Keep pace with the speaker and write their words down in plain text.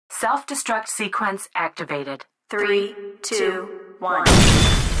Self-destruct sequence activated. 3, 2, 1.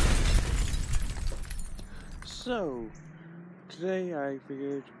 So, today I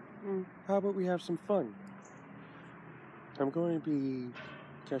figured, how about we have some fun? I'm going to be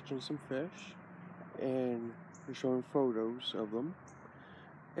catching some fish and showing photos of them.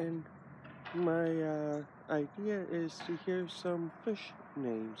 And my idea is to hear some fish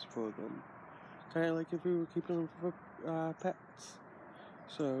names for them. Kind of like if we were keeping them for pets.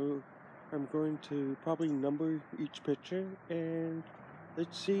 So I'm going to probably number each picture and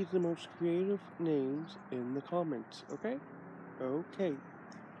let's see the most creative names in the comments, okay? Okay,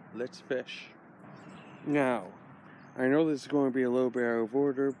 let's fish. Now, I know this is going to be a little bit out of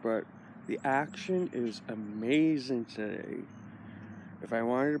order, but the action is amazing today. If I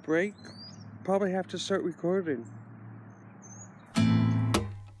wanted a break, probably have to start recording.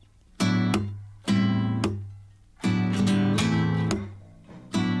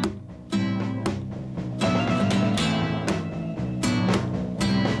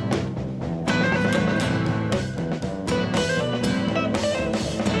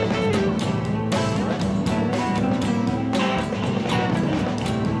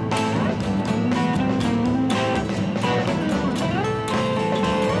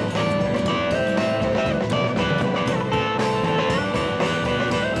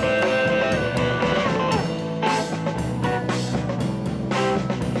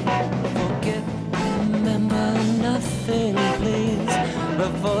 The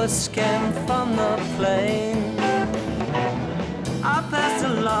voice came from the plane. I passed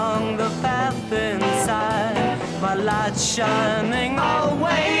along the path inside, my light shining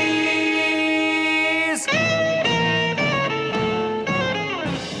always.